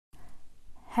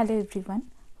Hello everyone,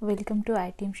 welcome to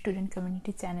IITM student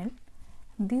community channel.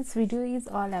 This video is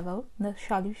all about the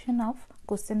solution of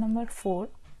question number 4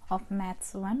 of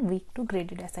Maths 1 week 2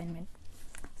 graded assignment.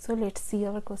 So let's see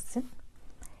our question.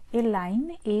 A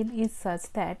line L is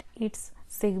such that its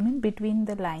segment between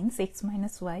the lines x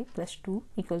minus y plus 2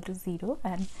 equal to 0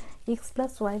 and x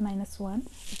plus y minus 1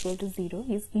 equal to 0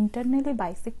 is internally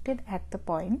bisected at the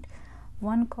point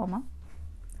 1,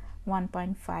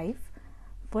 1.5.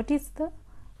 What is the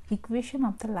equation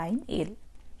of the line L?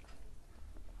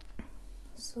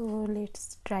 So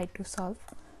let's try to solve.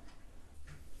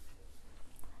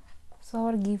 So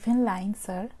our given lines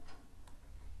are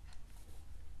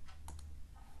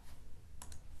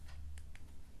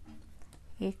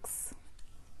x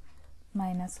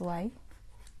minus y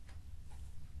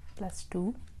plus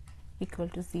 2 equal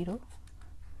to 0.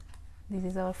 This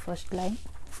is our first line,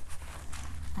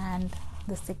 and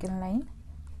the second line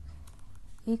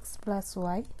x plus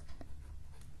y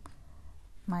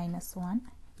minus 1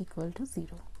 equal to 0.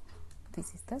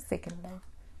 This is the second line.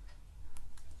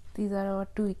 These are our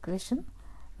two equations.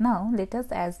 Now let us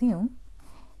assume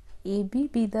AB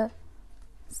be the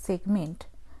segment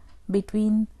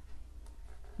between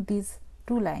these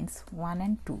two lines 1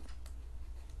 and 2.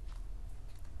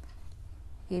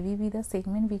 AB be the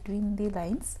segment between the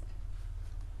lines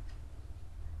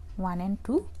 1 and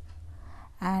 2,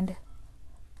 and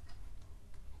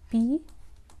P,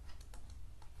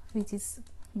 which is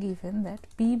given that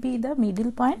P be the middle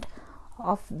point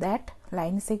of that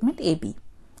line segment AB.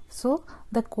 So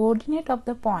the coordinate of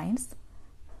the points,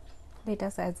 let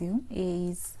us assume A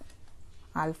is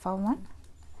alpha 1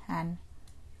 and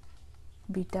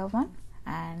beta 1,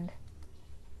 and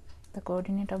the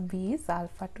coordinate of B is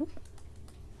alpha 2,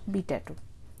 beta 2,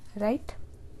 right?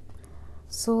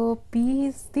 So P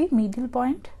is the middle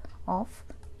point of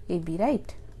AB,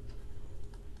 right?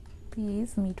 P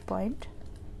is midpoint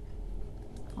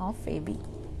of AB.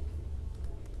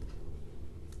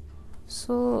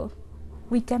 So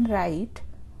we can write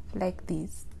like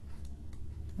this: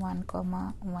 1,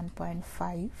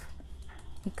 1.5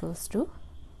 equals to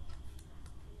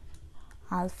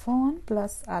alpha 1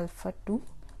 plus alpha 2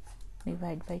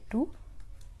 divided by 2,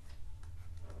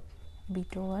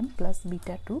 beta 1 plus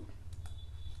beta 2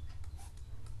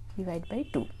 divided by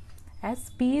 2, as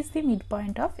P is the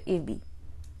midpoint of AB.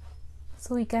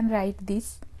 So we can write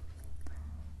this.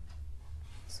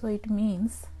 So it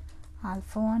means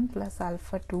alpha 1 plus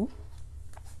alpha 2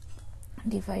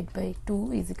 divided by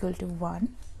 2 is equal to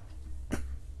 1,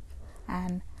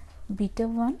 and beta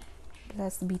 1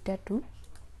 plus beta 2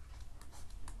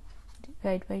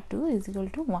 divided by 2 is equal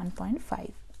to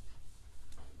 1.5,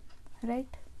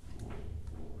 right?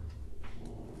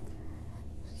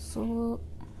 So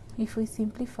if we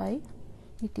simplify,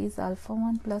 it is alpha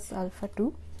 1 plus alpha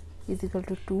 2 is equal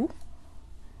to 2.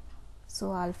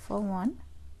 So alpha 1,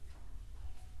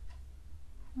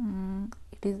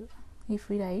 it is, if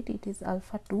we write, it is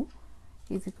alpha 2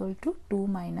 is equal to 2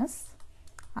 minus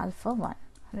alpha 1,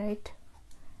 right?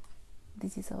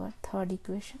 This is our third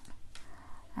equation.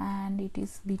 And it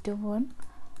is beta 1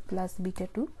 plus beta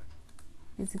 2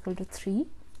 is equal to 3.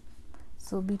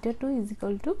 So beta 2 is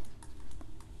equal to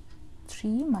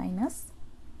 3 minus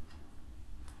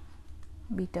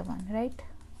beta 1, right?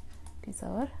 It is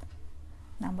our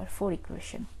number 4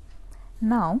 equation.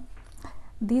 Now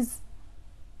these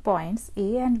points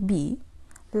A and B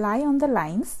lie on the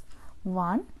lines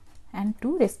 1 and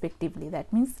 2 respectively.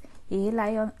 That means A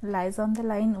lies on the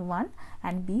line 1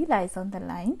 and B lies on the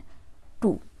line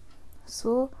 2.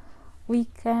 So we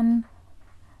can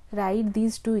write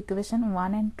these two equations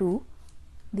 1 and 2,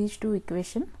 these two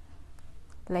equations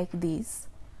like this: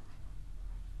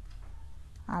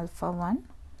 alpha 1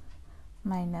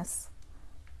 minus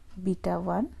beta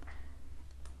 1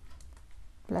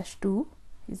 plus 2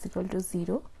 is equal to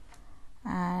 0,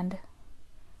 and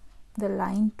the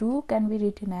line 2 can be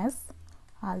written as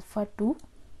alpha 2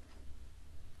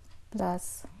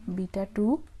 plus beta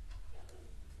 2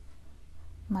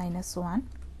 minus 1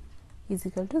 is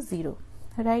equal to 0,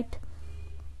 right?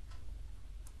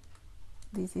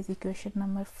 This is equation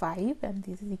number 5 and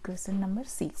this is equation number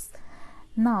 6.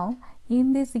 Now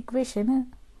in this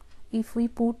equation, if we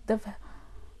put the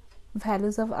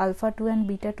values of alpha 2 and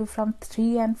beta 2 from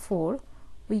 3 and 4,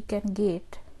 we can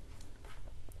get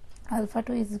alpha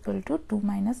 2 is equal to 2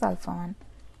 minus alpha 1,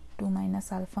 2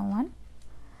 minus alpha 1,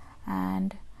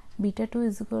 and beta 2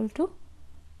 is equal to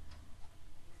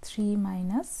 3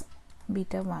 minus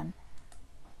beta 1,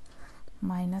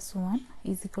 minus 1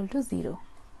 is equal to 0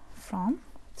 from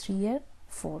 3 and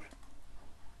 4,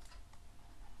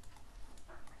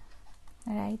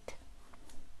 right?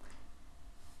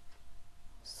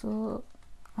 So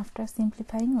after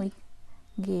simplifying we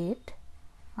get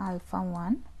alpha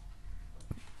 1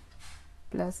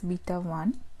 plus beta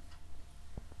 1,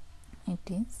 it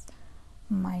is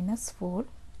minus 4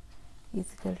 is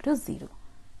equal to 0.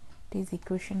 It is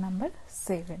equation number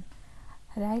 7,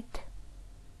 right?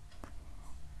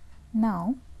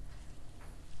 Now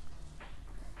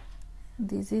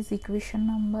this is equation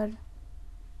number.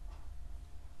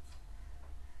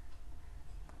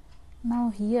 Now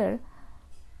here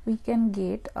we can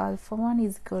get alpha 1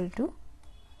 is equal to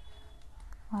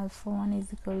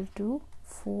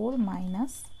 4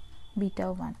 minus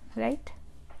beta 1, right?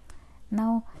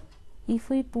 Now if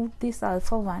we put this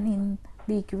alpha 1 in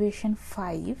the equation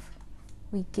 5,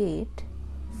 we get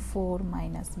 4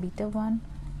 minus beta 1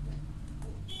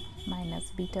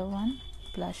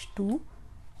 plus 2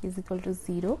 is equal to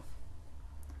 0.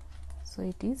 So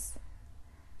it is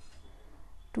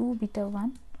 2 beta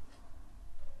 1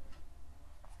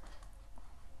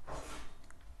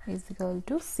 is equal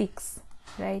to 6,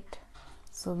 right?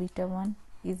 So beta 1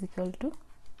 is equal to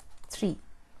 3,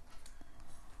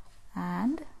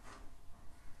 and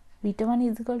beta 1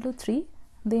 is equal to 3.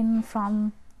 Then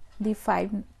from the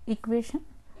equation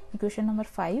number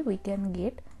 5, we can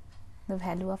get the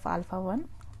value of alpha 1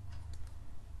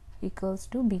 equals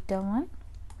to beta 1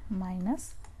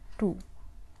 minus 2.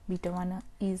 Beta 1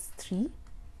 is 3,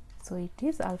 so it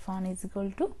is alpha 1 is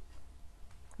equal to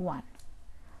 1.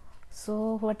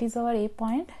 So what is our A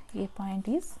point? A point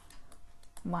is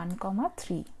 1,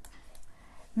 3.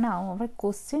 Now our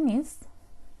question is,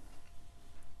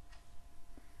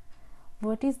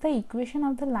 what is the equation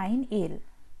of the line L?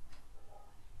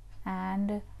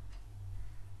 And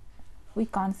we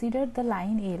considered the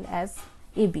line L as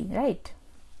AB, right?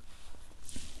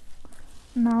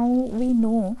 Now we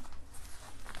know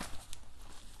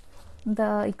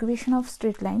the equation of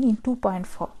straight line in 2-point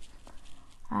form,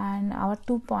 and our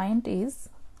 2 point is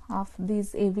of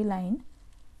this AB line.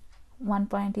 One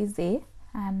point is A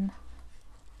and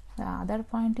the other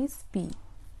point is P.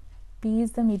 P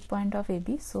is the midpoint of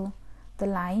AB, so the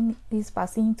line is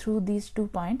passing through these 2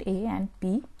 points A and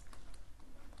P.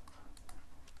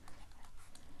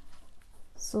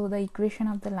 So the equation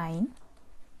of the line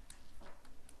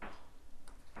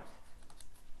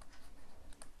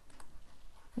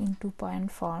in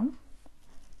 2-point form,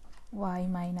 y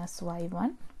minus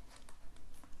y1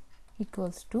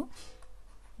 equals to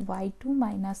y2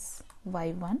 minus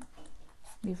y1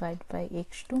 divided by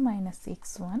x2 minus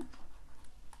x1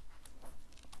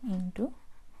 into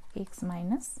x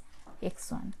minus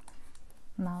x1.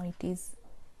 Now it is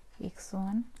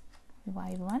x1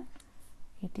 y1,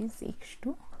 it is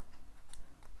x2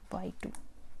 y2.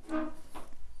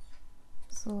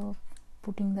 So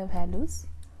putting the values,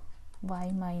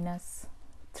 y minus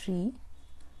 3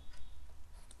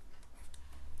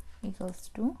 equals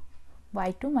to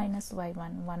y2 minus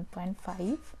y1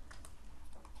 1.5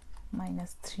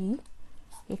 minus 3,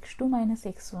 x2 minus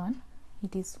x1,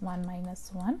 it is 1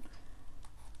 minus 1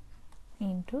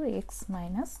 into x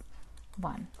minus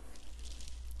 1.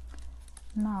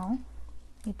 Now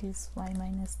it is y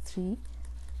minus 3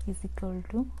 is equal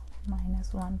to minus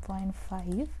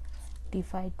 1.5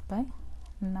 divided by,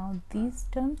 now these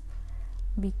terms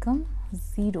become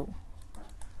 0.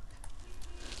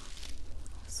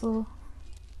 So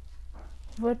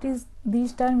what is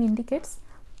this term indicates?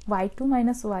 y2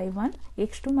 minus y1,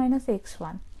 x2 minus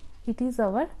x1, it is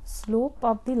our slope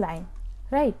of the line,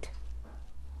 right?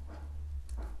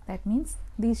 That means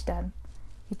this term,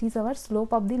 it is our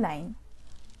slope of the line.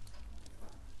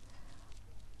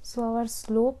 So our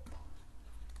slope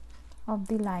of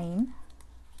the line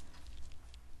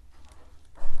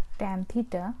tan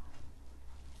theta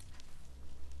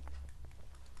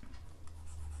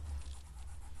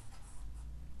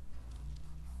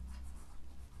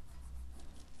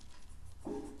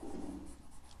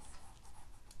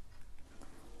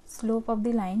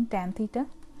tan theta,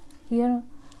 here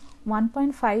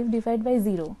 1.5 divided by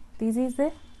 0, this is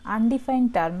a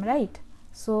undefined term, right?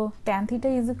 So tan theta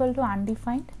is equal to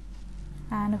undefined,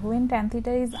 and when tan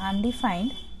theta is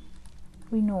undefined,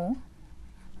 we know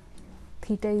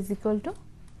theta is equal to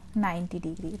 90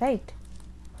 degree, right?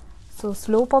 So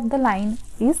slope of the line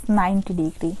is 90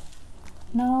 degree.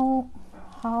 Now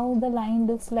how the line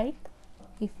looks like?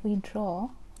 If we draw,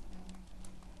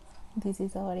 this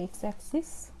is our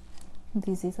x-axis,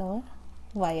 this is our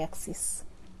y-axis,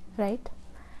 right?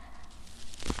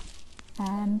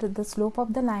 And the slope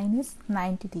of the line is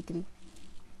 90 degree.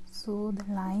 So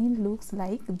the line looks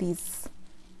like this.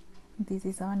 This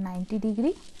is our 90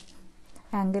 degree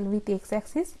angle with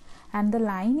x-axis, and the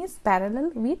line is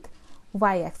parallel with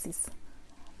y-axis.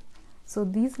 So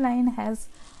this line has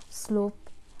slope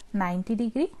 90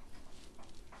 degree,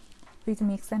 which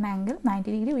makes an angle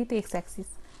 90 degree with x-axis.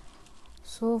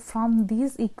 So from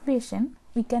this equation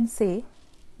we can say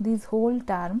this whole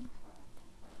term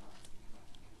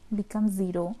becomes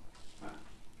 0,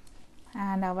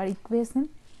 and our equation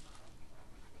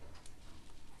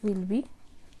will be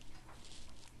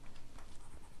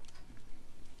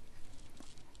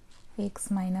x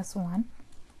minus 1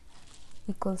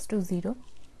 equals to 0,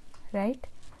 right?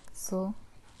 So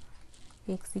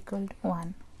x equal to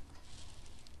 1.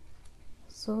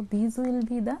 So these will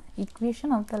be the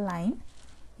equation of the line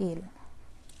L.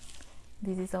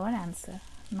 This is our answer.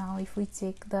 Now if we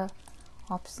check the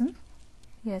option,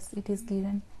 yes, it is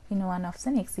given in one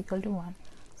option x equal to 1.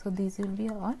 So this will be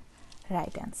our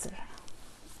right answer.